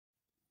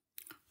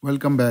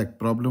Welcome back.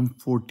 Problem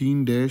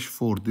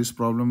 14-4. This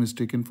problem is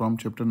taken from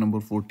chapter number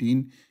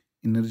 14,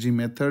 Energy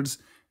Methods,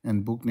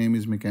 and book name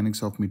is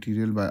Mechanics of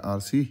Material by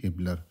R.C.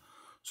 Hibbeler.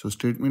 So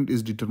statement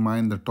is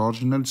determine the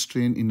torsional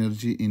strain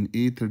energy in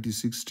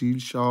A-36 steel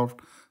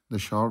shaft. The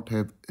shaft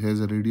has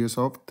a radius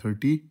of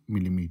 30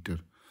 millimeter.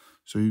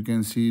 So you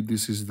can see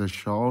this is the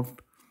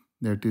shaft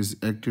that is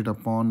acted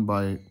upon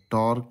by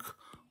torque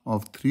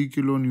of 3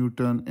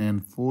 kilonewton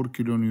and 4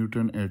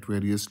 kilonewton at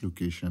various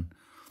location.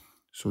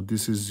 So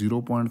this is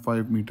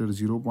 0.5 meter,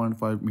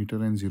 0.5 meter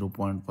and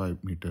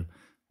 0.5 meter.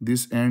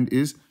 This end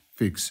is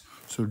fixed.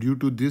 So due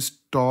to this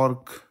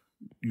torque,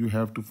 you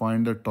have to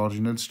find the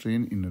torsional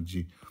strain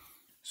energy.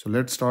 So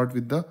let's start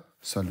with the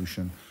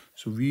solution.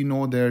 So we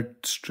know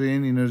that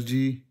strain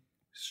energy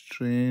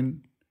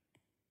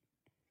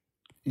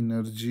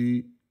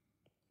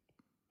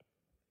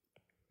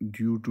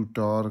due to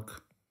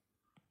torque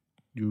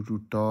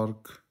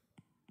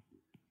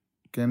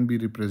can be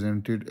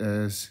represented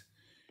as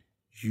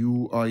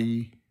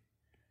UI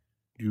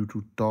due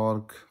to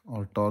torque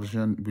or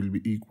torsion will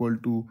be equal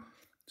to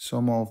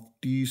sum of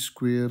T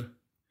square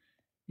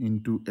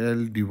into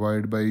L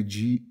divided by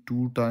G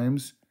 2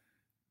 times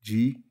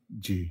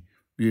Gj,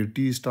 where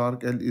T is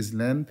torque, L is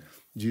length,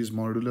 G is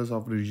modulus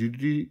of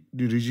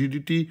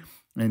rigidity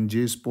and J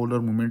is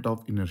polar moment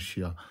of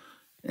inertia.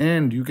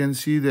 And you can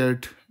see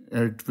that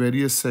at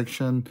various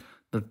sections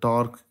the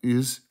torque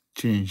is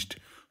changed.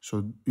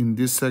 So in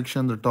this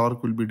section the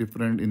torque will be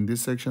different, in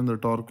this section the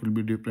torque will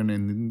be different,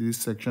 and in this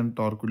section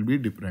torque will be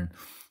different.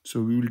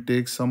 So we will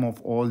take sum of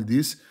all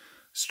this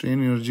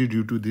strain energy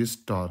due to this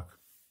torque.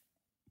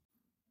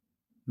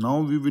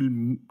 Now we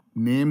will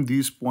name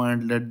these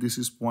point. Let this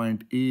is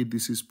point A,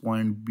 this is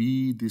point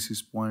B, this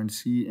is point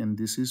C, and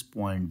this is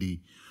point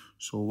D.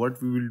 So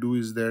what we will do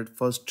is that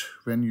first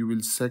when you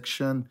will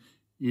section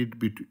it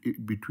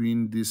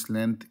between this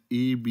length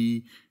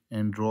AB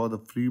and draw the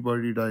free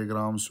body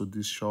diagram. So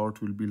this shaft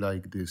will be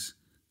like this.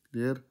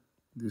 There,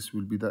 this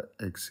will be the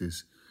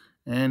axis.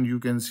 And you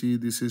can see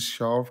this is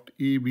shaft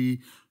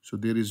AB. So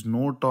there is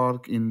no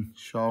torque in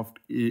shaft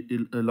A,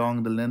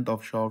 along the length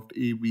of shaft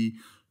AB.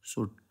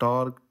 So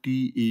torque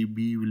TAB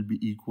will be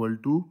equal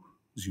to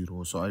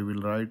 0. So I will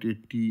write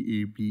it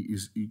TAB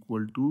is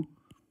equal to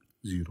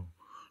 0.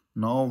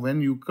 Now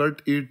when you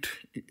cut it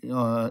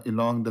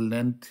along the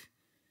length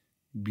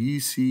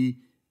BC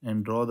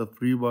and draw the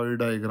free body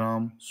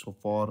diagram. So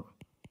for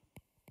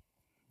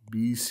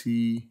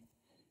BC,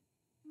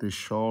 the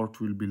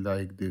shaft will be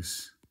like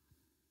this.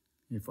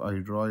 If I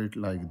draw it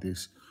like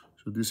this.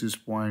 So this is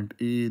point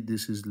A,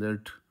 this is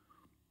let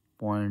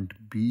point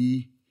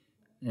B,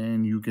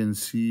 and you can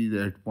see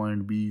that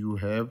point B you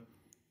have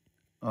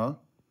a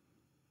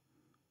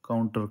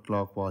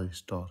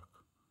counterclockwise torque.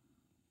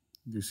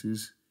 This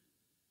is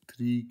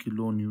 3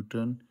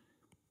 kilonewton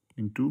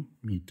into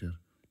meter,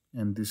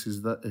 and this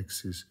is the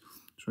axis.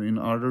 So in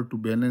order to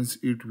balance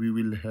it, we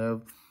will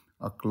have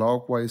a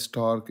clockwise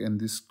torque,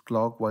 and this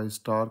clockwise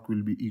torque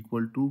will be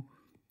equal to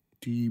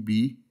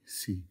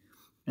TBC.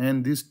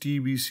 And this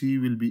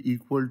TBC will be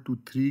equal to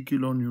 3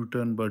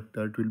 kilonewton, but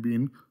that will be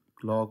in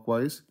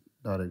clockwise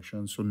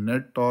direction. So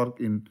net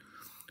torque in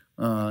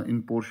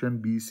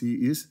portion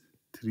BC is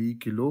 3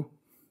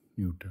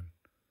 kilonewton.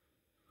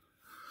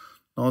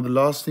 Now the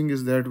last thing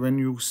is that when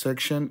you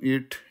section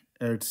it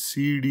at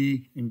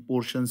CD, in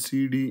portion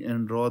CD,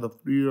 and draw the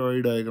free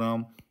body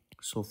diagram.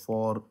 So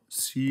for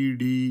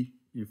CD,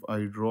 if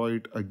I draw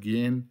it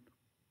again,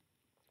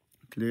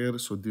 clear,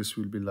 so this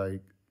will be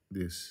like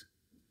this.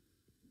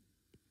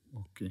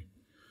 Okay,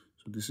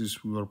 so this is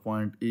your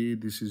point A,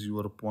 this is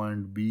your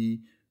point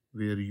B,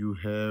 where you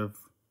have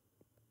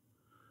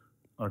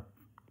a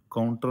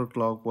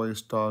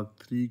counterclockwise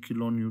torque 3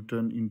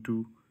 kilonewton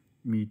into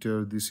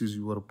meter. This is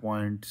your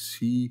point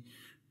C,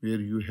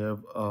 where you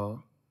have a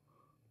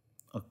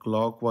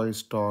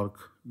clockwise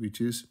torque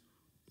which is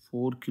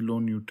 4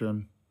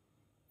 kilonewton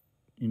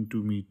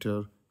into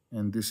meter,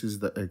 and this is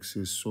the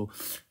axis. So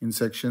in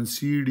section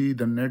CD,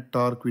 the net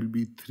torque will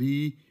be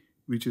 3,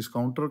 which is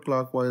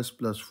counterclockwise,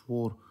 plus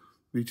 4,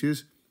 which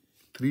is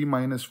 3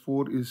 minus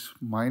 4 is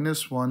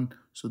minus 1.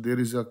 So there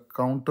is a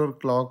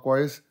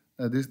counterclockwise,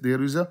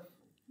 there is a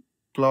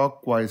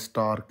clockwise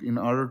torque. In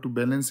order to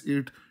balance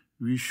it,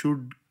 we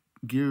should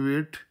give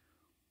it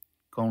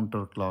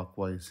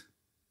counterclockwise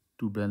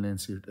to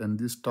balance it, and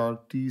this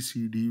torque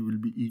TCD will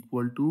be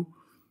equal to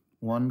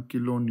 1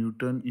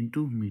 kilonewton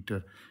into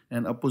meter,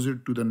 and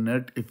opposite to the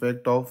net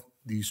effect of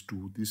these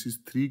two. This is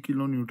 3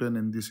 kilonewton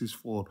and this is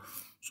 4.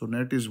 So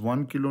net is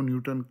 1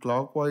 kilonewton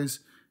clockwise,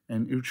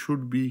 and it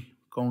should be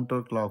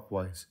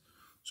counterclockwise.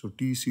 So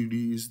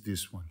TCD is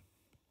this one.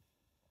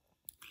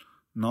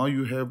 Now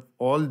you have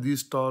all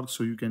these torques,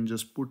 so you can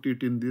just put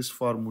it in this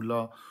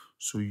formula.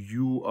 So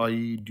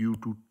UI due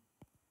to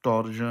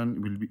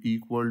torsion will be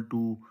equal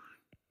to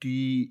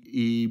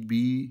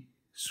TAB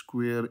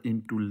square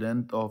into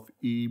length of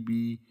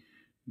AB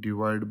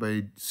divided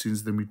by,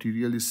 since the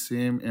material is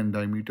same and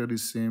diameter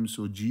is same,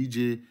 so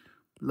Gj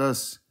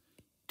plus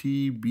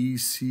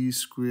TBC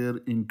square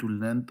into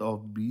length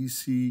of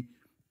BC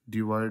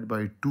divided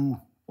by 2.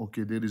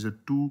 Okay, there is a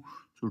 2.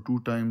 So 2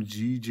 times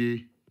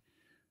GJ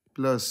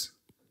plus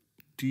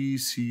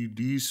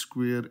TCD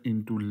square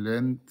into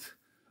length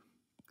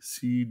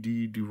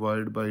CD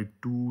divided by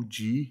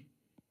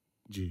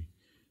 2GJ.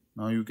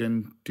 Now you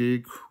can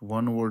take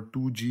 1 over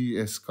 2G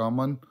as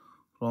common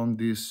from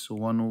this. So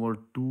 1 over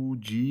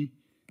 2G,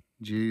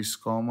 J is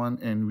common,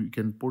 and we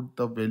can put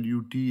the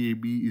value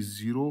TAB is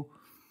 0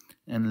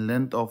 and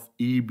length of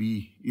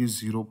AB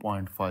is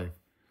 0.5.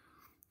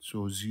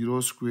 So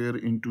 0 square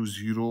into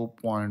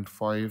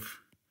 0.5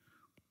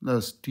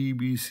 plus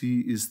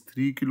TBC is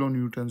 3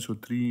 kilonewton. So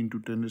 3 into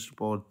 10 raised to the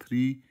power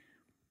 3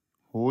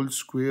 whole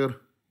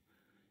square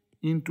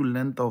into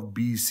length of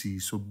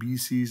BC. So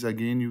BC is,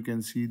 again you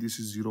can see this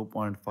is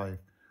 0.5.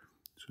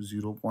 So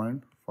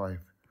 0.5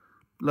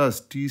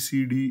 plus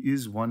TCD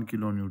is 1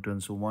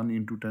 kilonewton. So 1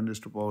 into 10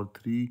 raised to the power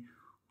 3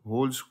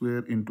 whole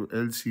square into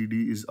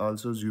LCD is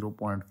also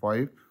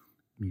 0.5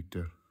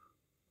 meter.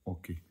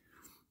 Okay.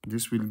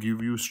 This will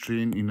give you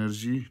strain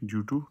energy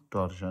due to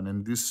torsion,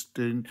 and this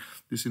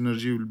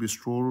energy will be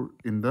stored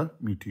in the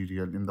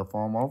material in the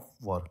form of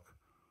work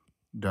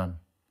done.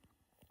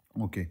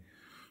 Okay.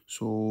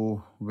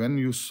 So when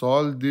you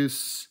solve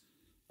this,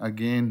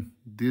 again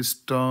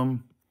this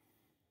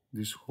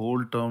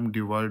whole term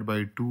divided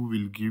by 2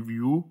 will give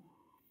you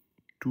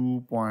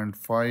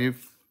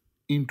 2.5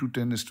 into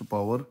 10 raised to the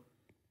power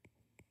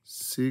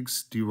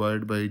 6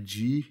 divided by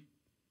G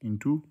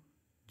into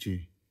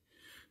J.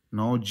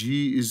 Now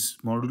G is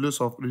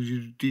modulus of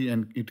rigidity,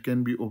 and it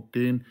can be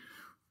obtained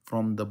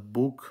from the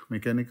book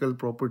Mechanical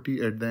Property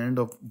at the end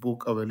of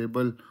book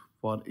available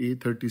for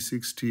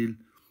A-36 steel.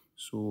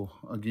 So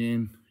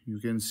again you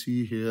can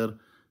see here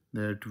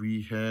that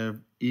we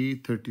have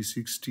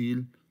A-36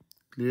 steel.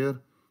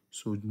 Clear?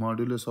 So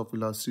modulus of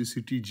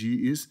elasticity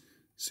G is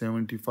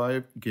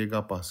 75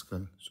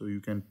 gigapascal. So you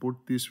can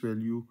put this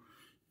value,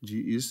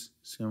 G is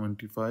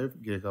 75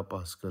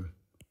 gigapascal,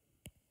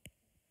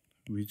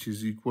 which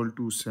is equal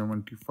to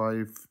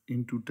 75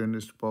 into 10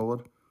 raised to the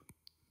power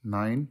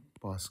 9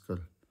 Pascal.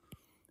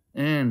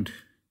 And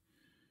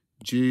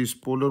J is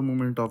polar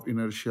moment of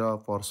inertia.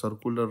 For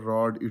circular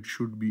rod, it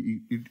should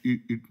be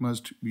it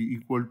must be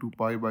equal to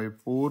pi by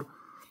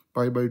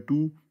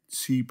 2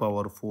 C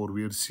power 4,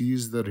 where C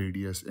is the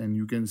radius, and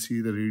you can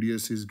see the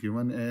radius is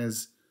given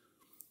as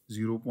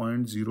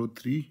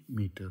 0.03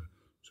 meter.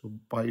 So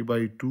pi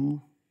by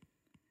 2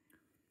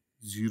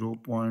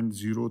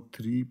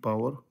 0.03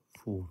 power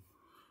 4.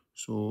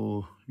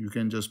 So you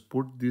can just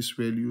put these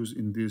values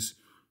in this.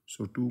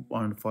 So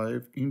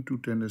 2.5 into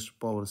 10 raised to the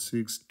power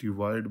 6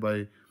 divided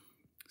by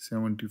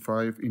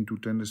 75 into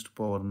 10 raised to the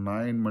power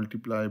 9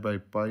 multiply by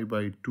pi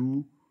by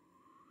 2,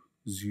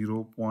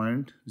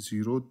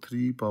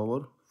 0.03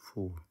 power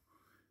 4.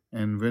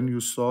 And when you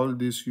solve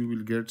this, you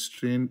will get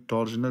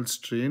torsional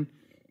strain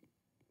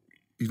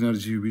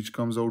energy, which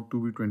comes out to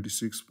be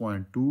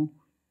 26.2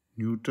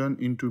 Newton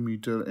into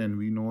meter, and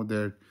we know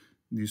that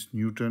this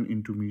Newton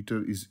into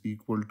meter is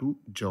equal to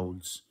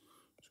joules.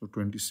 So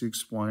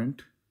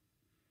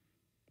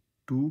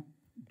 26.2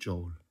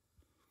 joule.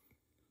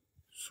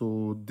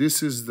 So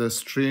this is the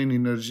strain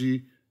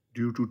energy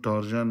due to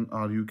torsion,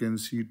 or you can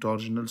see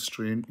torsional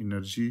strain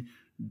energy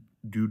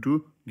due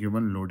to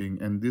given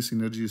loading, and this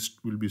energy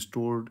will be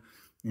stored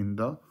in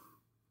the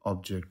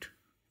object.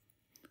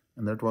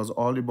 And that was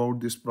all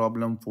about this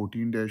problem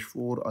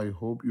 14-4. I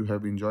hope you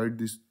have enjoyed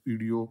this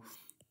video.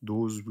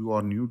 Those who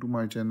are new to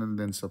my channel,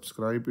 then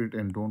subscribe it,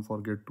 and don't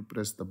forget to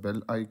press the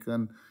bell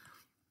icon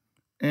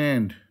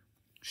and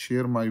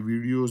share my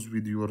videos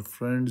with your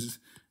friends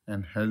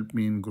and help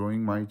me in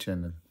growing my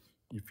channel.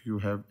 If you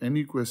have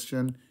any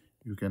question,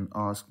 you can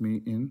ask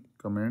me in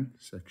comment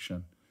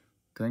section.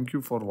 Thank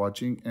you for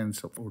watching and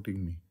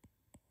supporting me.